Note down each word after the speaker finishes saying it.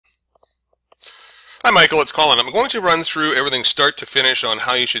Hi Michael, it's Colin. I'm going to run through everything start to finish on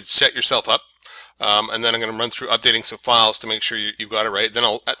how you should set yourself up. And then I'm going to run through updating some files to make sure you've got it right. Then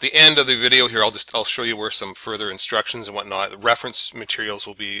at the end of the video here, I'll show you where some further instructions and whatnot. The reference materials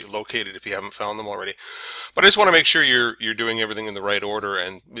will be located if you haven't found them already. But I just want to make sure you're doing everything in the right order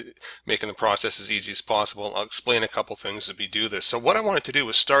and making the process as easy as possible. I'll explain a couple things as we do this. So what I wanted to do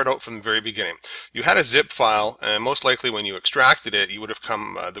was start out from the very beginning. You had a zip file, and most likely when you extracted it, you would have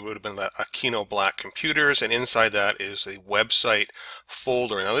there would have been a Kino Black Computers, and inside that is a website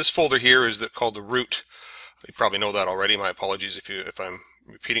folder. Now this folder here is called the root. You probably know that already. My apologies if I'm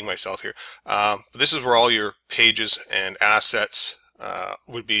repeating myself here. This is where all your pages and assets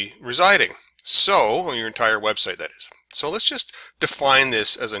would be residing. So, on your entire website, that is. So let's just define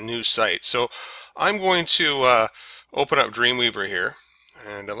this as a new site. So I'm going to open up Dreamweaver here,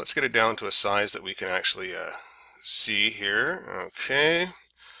 and let's get it down to a size that we can actually see here. Okay.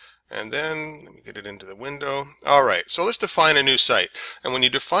 And then let me get it into the window. All right, so let's define a new site. And when you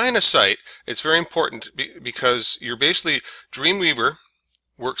define a site, it's very important because you're basically, Dreamweaver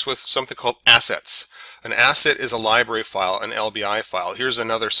works with something called assets. An asset is a library file, an LBI file. Here's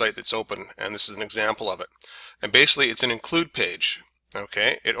another site that's open, and this is an example of it. And basically, it's an include page.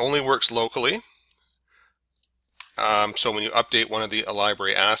 Okay, it only works locally. So when you update one of the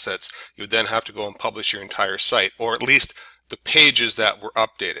library assets, you would then have to go and publish your entire site, or at least the pages that were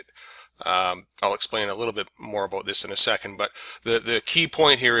updated. I'll explain a little bit more about this in a second, but the key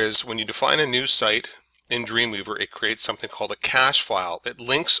point here is when you define a new site in Dreamweaver, it creates something called a cache file. It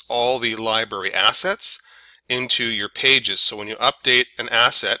links all the library assets into your pages. So when you update an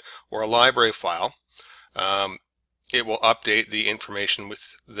asset or a library file, it will update the information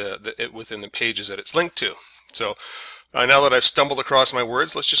within the pages that it's linked to. So now that I've stumbled across my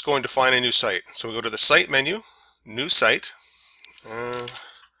words, let's just go and define a new site. So we go to the Site menu, New Site.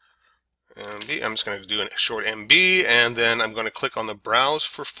 MB. I'm just going to do a short MB, and then I'm going to click on the Browse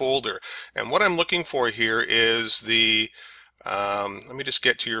for Folder. And what I'm looking for here is the, let me just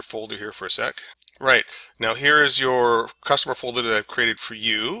get to your folder here for a sec. Right, now here is your customer folder that I've created for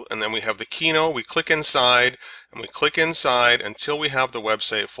you, and then we have the Kino. We click inside, and we click inside until we have the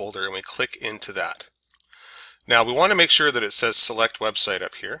website folder, and we click into that. Now we want to make sure that it says Select Website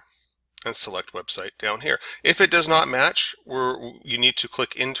up here, and select website down here. If it does not match, you need to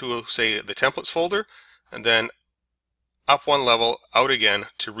click into, say, the templates folder, and then up one level, out again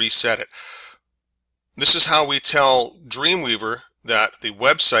to reset it. This is how we tell Dreamweaver that the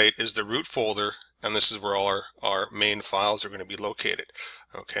website is the root folder, and this is where all our main files are going to be located.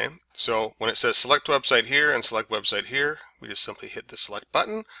 Okay, so when it says select website here and select website here, we just simply hit the select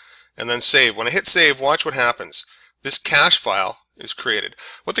button and then save. When I hit save, watch what happens. This cache file is created.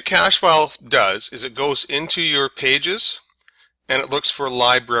 What the cache file does is it goes into your pages and it looks for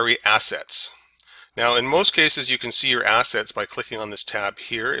library assets. Now in most cases you can see your assets by clicking on this tab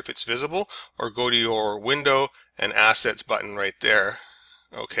here if it's visible, or go to your window and assets button right there.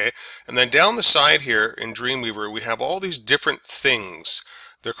 Okay, and then down the side here in Dreamweaver we have all these different things.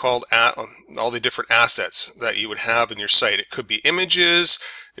 They're called all the different assets that you would have in your site. It could be images,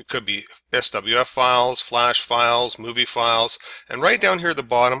 it could be SWF files, flash files, movie files, and right down here at the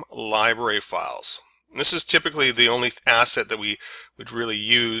bottom, library files. And this is typically the only asset that we would really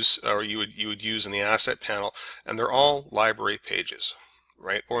use, or you would use in the asset panel, and they're all library pages,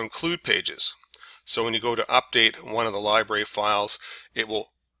 right, or include pages. So when you go to update one of the library files, it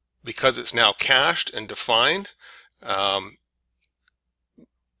will, because it's now cached and defined,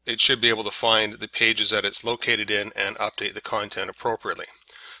 it should be able to find the pages that it's located in and update the content appropriately.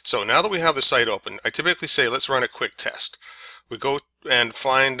 So now that we have the site open, I typically say let's run a quick test. We go and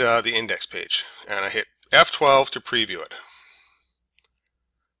find the index page, and I hit F12 to preview it.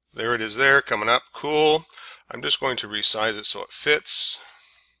 There it is there, coming up, cool. I'm just going to resize it so it fits,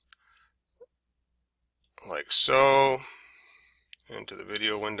 like so, into the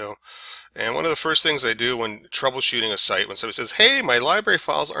video window. And one of the first things I do when troubleshooting a site, when somebody says, hey, my library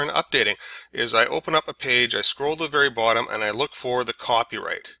files aren't updating, is I open up a page, I scroll to the very bottom, and I look for the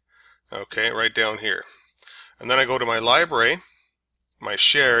copyright. Okay, right down here. And then I go to my library, my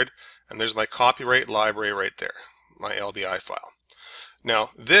shared, and there's my copyright library right there, my LBI file.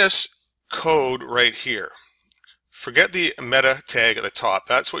 Now, this code right here, forget the meta tag at the top.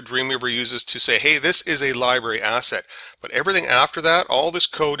 That's what Dreamweaver uses to say, hey, this is a library asset. But everything after that, all this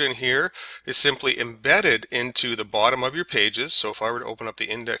code in here, is simply embedded into the bottom of your pages. So if I were to open up the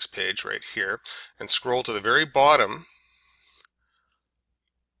index page right here and scroll to the very bottom,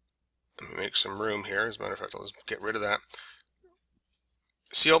 let me make some room here. As a matter of fact, I'll just get rid of that.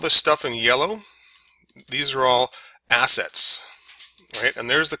 See all this stuff in yellow? These are all assets. right? And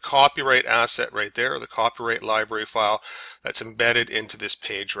there's the copyright asset right there, the copyright library file that's embedded into this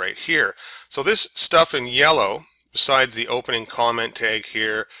page right here. So this stuff in yellow, besides the opening comment tag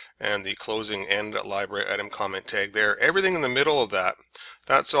here and the closing end library item comment tag there, everything in the middle of that,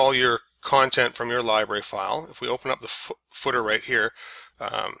 that's all your content from your library file. If we open up the footer right here,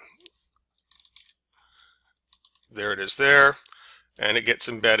 there it is there, and it gets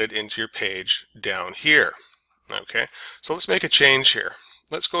embedded into your page down here. Okay, so let's make a change here.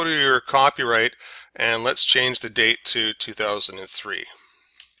 Let's go to your copyright and let's change the date to 2003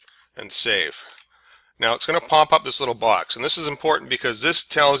 and save. Now it's going to pop up this little box, and this is important because this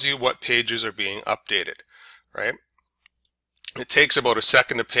tells you what pages are being updated, right? It takes about a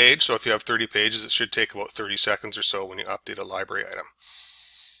second a page, so if you have 30 pages, it should take about 30 seconds or so when you update a library item.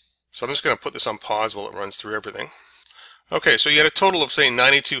 So I'm just going to put this on pause while it runs through everything. Okay, so you had a total of, say,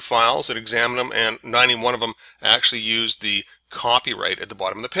 92 files that examined them, and 91 of them actually used the copyright at the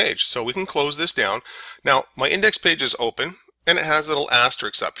bottom of the page. So we can close this down. Now, my index page is open, and it has little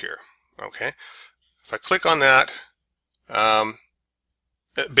asterisks up here. Okay, if I click on that,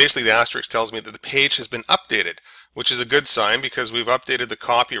 basically the asterisk tells me that the page has been updated, which is a good sign because we've updated the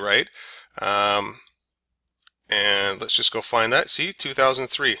copyright. And let's just go find that. See,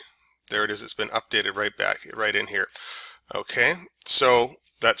 2003. There it is. It's been updated right in here. Okay, so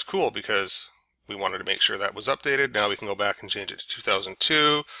that's cool because we wanted to make sure that was updated. Now we can go back and change it to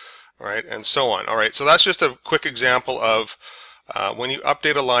 2002, all right, and so on. All right, so that's just a quick example of when you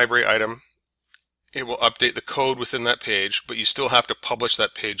update a library item, it will update the code within that page, but you still have to publish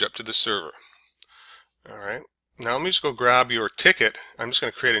that page up to the server. All right, now let me just go grab your ticket. I'm just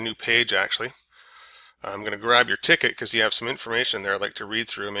going to create a new page actually. I'm going to grab your ticket because you have some information there I'd like to read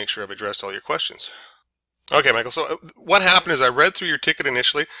through and make sure I've addressed all your questions. Okay, Michael, so what happened is I read through your ticket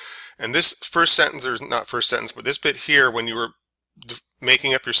initially, and this first sentence, or not first sentence, but this bit here, when you were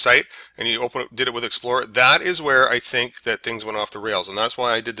making up your site and you did it with Explorer, that is where I think that things went off the rails, and that's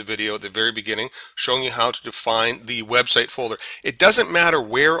why I did the video at the very beginning showing you how to define the website folder. It doesn't matter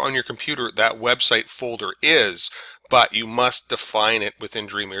where on your computer that website folder is, but you must define it within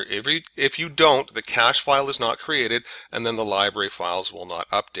Dreamweaver. If you don't, the cache file is not created, and then the library files will not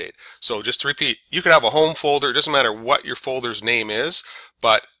update. So just to repeat, you could have a home folder. It doesn't matter what your folder's name is,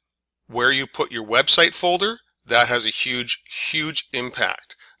 but where you put your website folder, that has a huge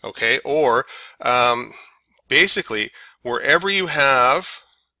impact. Okay, or basically wherever you have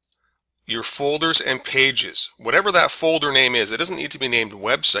your folders and pages, whatever that folder name is, it doesn't need to be named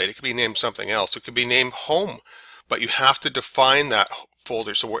website. It could be named something else. It could be named home. But you have to define that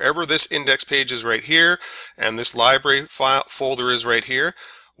folder. So wherever this index page is right here and this library file folder is right here,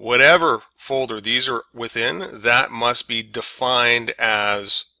 whatever folder these are within, that must be defined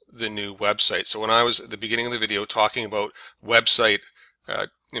as the new website. So when I was at the beginning of the video talking about website,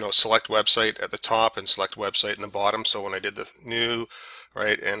 select website at the top and select website in the bottom. So when I did the new,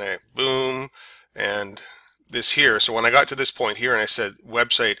 right, and I boom, and this here. So when I got to this point here and I said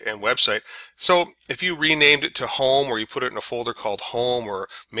website and website, so if you renamed it to home or you put it in a folder called home or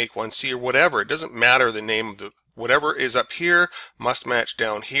make 1C or whatever, it doesn't matter the name of the, whatever is up here must match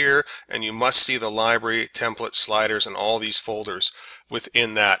down here, and you must see the library, template, sliders, and all these folders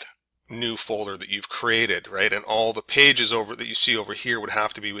within that new folder that you've created, right? And all the pages over that you see over here would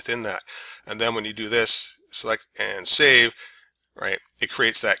have to be within that. And then when you do this, select and save, right, it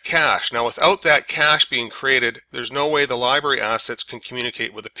creates that cache. Now without that cache being created, there's no way the library assets can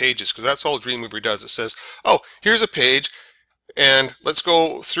communicate with the pages, because that's all Dreamweaver does. It says, oh, here's a page, and let's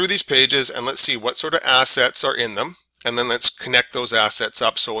go through these pages and let's see what sort of assets are in them, and then let's connect those assets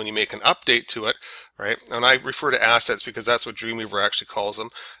up so when you make an update to it, right, and I refer to assets because that's what Dreamweaver actually calls them,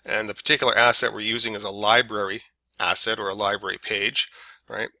 and the particular asset we're using is a library asset or a library page,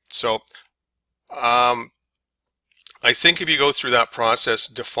 right? So I think if you go through that process,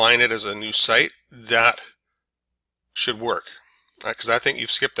 define it as a new site, that should work, because I think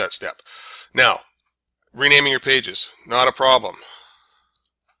you've skipped that step. Now, renaming your pages, not a problem.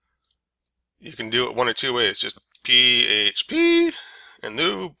 You can do it one of two ways, just PHP and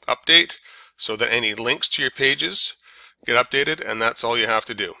new update so that any links to your pages get updated, and that's all you have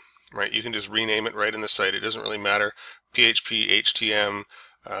to do, right? You can just rename it right in the site. It doesn't really matter, PHP, HTML,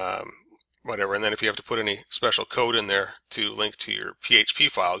 whatever, and then if you have to put any special code in there to link to your PHP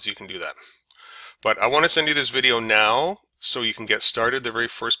files, you can do that. But I want to send you this video now so you can get started. The very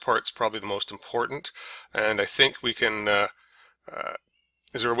first part's probably the most important, and I think we can,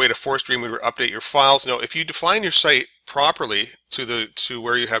 is there a way to force Dreamweaver to update your files? No, if you define your site properly to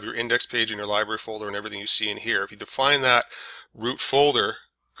where you have your index page and your library folder and everything you see in here, if you define that root folder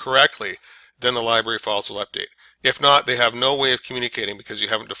correctly, then the library files will update. If not, they have no way of communicating because you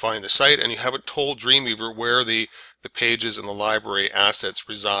haven't defined the site and you haven't told Dreamweaver where the pages and the library assets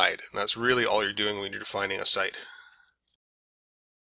reside. And that's really all you're doing when you're defining a site.